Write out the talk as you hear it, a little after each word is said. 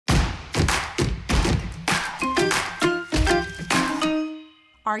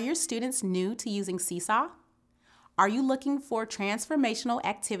Are your students new to using Seesaw? Are you looking for transformational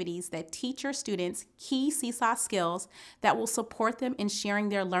activities that teach your students key Seesaw skills that will support them in sharing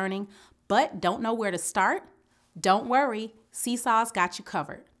their learning, but don't know where to start? Don't worry, Seesaw's got you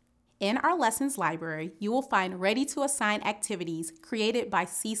covered. In our lessons library, you will find ready-to-assign activities created by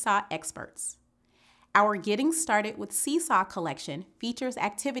Seesaw experts. Our Getting Started with Seesaw collection features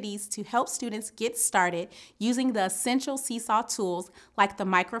activities to help students get started using the essential Seesaw tools like the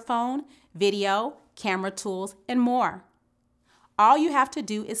microphone, video, camera tools, and more. All you have to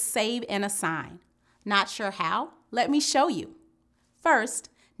do is save and assign. Not sure how? Let me show you. First,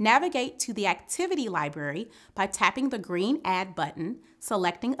 navigate to the Activity Library by tapping the green Add button,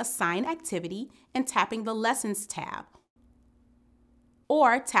 selecting Assign Activity, and tapping the Lessons tab,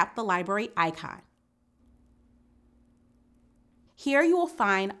 or tap the library icon. Here you will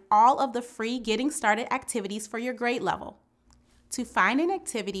find all of the free Getting Started activities for your grade level. To find an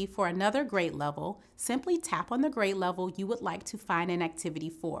activity for another grade level, simply tap on the grade level you would like to find an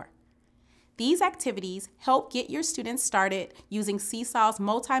activity for. These activities help get your students started using Seesaw's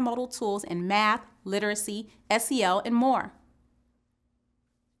multimodal tools in math, literacy, SEL, and more.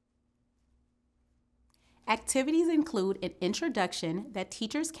 Activities include an introduction that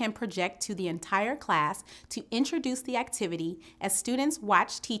teachers can project to the entire class to introduce the activity as students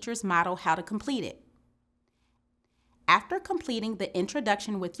watch teachers model how to complete it. After completing the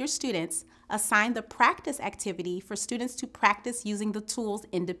introduction with your students, assign the practice activity for students to practice using the tools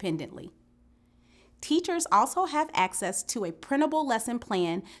independently. Teachers also have access to a printable lesson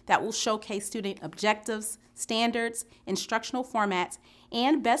plan that will showcase student objectives, standards, instructional formats,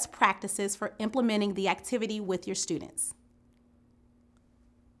 and best practices for implementing the activity with your students.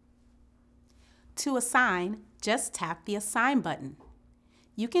 To assign, just tap the Assign button.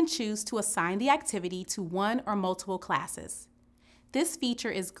 You can choose to assign the activity to one or multiple classes. This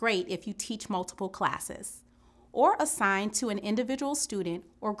feature is great if you teach multiple classes, or assign to an individual student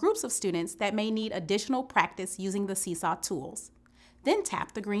or groups of students that may need additional practice using the Seesaw tools. Then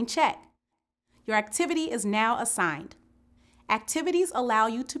tap the green check. Your activity is now assigned. Activities allow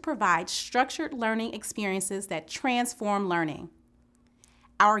you to provide structured learning experiences that transform learning.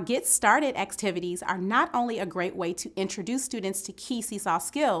 Our Get Started activities are not only a great way to introduce students to key Seesaw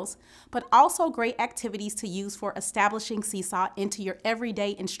skills, but also great activities to use for establishing Seesaw into your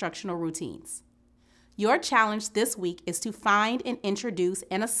everyday instructional routines. Your challenge this week is to find and introduce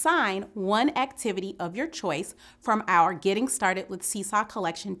and assign one activity of your choice from our Getting Started with Seesaw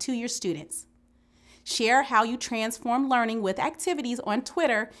collection to your students. Share how you transform learning with activities on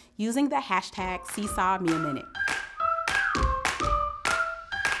Twitter using the hashtag SeesawMeAMinute.